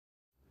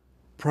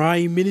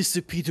Prime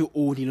Minister Peter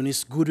O'Neill, on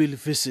his goodwill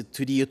visit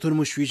to the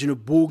Autonomous Region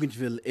of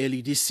Bougainville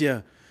early this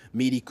year,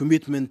 made a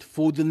commitment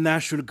for the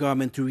national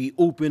government to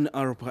reopen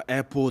Aropa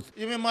Airport.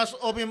 You must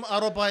open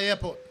Aropa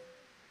Airport.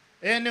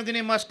 And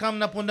you must come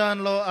na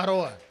pundahan lo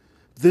Aroa.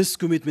 This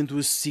commitment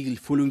was sealed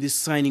following the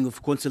signing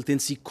of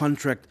consultancy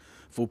contract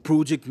for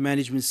project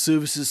management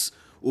services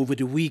over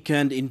the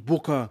weekend in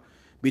Buka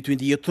between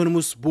the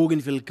Autonomous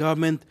Bougainville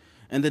government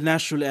and the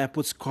National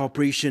Airports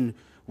Corporation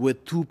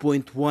worth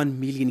 2.1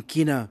 million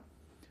kina.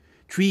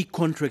 3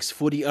 contracts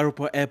for the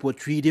Aropa Airport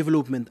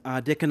redevelopment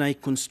are Dekanai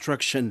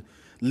Construction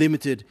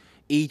Limited,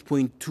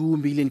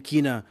 8.2 million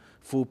kina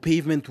for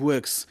pavement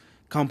works,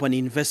 Company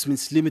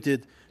Investments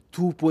Limited,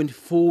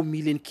 2.4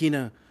 million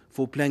kina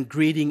for plant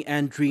grading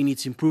and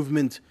drainage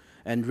improvement,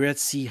 and Red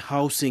Sea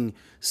Housing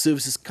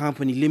Services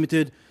Company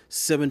Limited,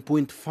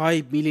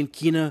 7.5 million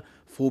kina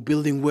for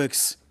building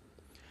works.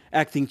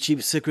 Acting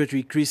Chief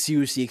Secretary Chris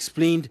Hughes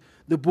explained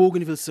the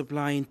Bougainville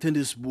Supply and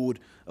Tenders Board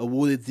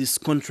awarded these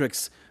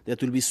contracts that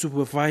will be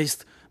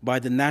supervised by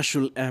the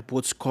National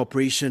Airports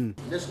Corporation.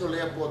 National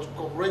Airports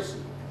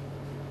Corporation,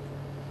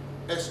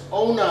 as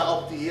owner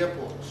of the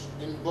airports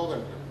in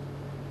Bougainville,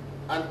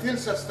 until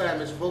such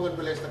time as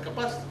Bougainville has the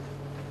capacity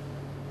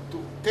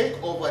to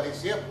take over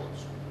these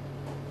airports,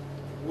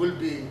 will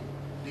be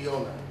the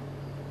owner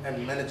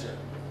and manager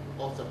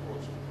of the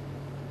project.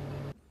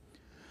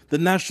 The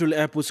National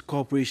Airports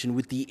Corporation,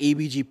 with the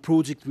ABG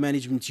Project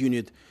Management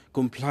Unit,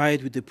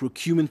 complied with the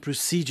procurement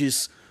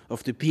procedures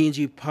of the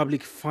PNG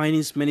Public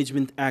Finance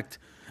Management Act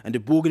and the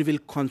Bougainville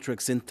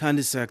Contracts and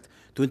Tenders Act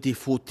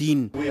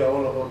 2014. We are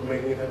all about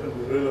making it happen.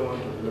 We really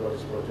want to deliver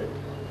this project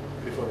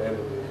before the end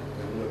of the year.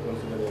 And we're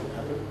confident it will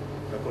happen.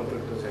 The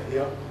contractors are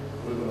here.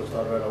 We're going to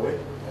start right away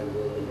and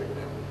we're going to make it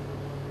happen.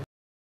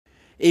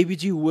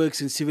 ABG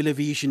Works and Civil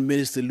Aviation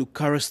Minister Luke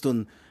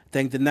Carriston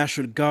thanked the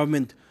national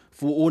government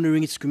for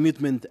honouring its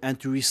commitment and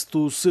to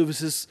restore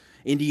services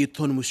in the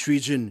autonomous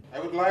region. I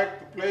would like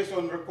to place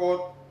on record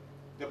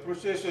the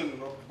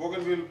appreciation of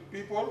Bougainville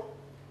people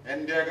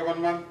and their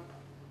government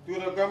to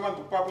the government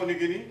of Papua New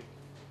Guinea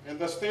and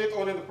the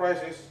state-owned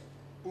enterprises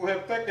who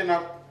have taken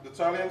up the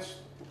challenge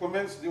to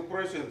commence the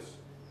operations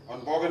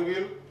on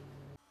Bougainville.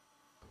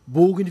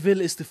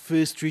 Bougainville is the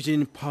first region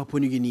in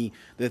Papua New Guinea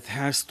that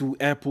has 2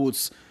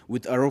 airports,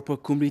 with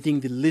Aropa completing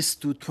the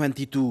list to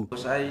 22.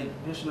 I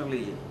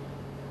personally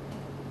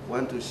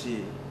want to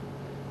see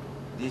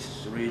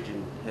this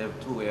region have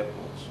 2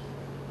 airports,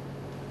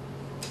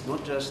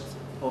 not just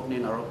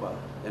opening Aropa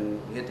and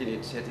getting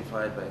it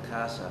certified by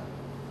CASA,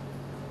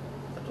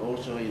 but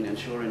also in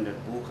ensuring that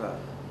Buka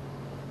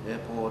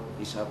Airport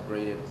is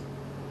upgraded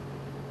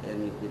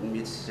and it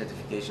meets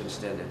certification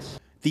standards.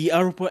 The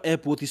Aropa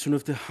Airport is one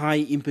of the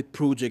high-impact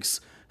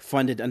projects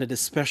funded under the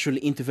Special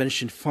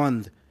Intervention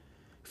Fund.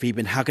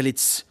 Fabian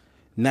Hagalitz,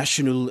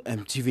 National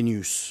MTV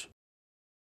News.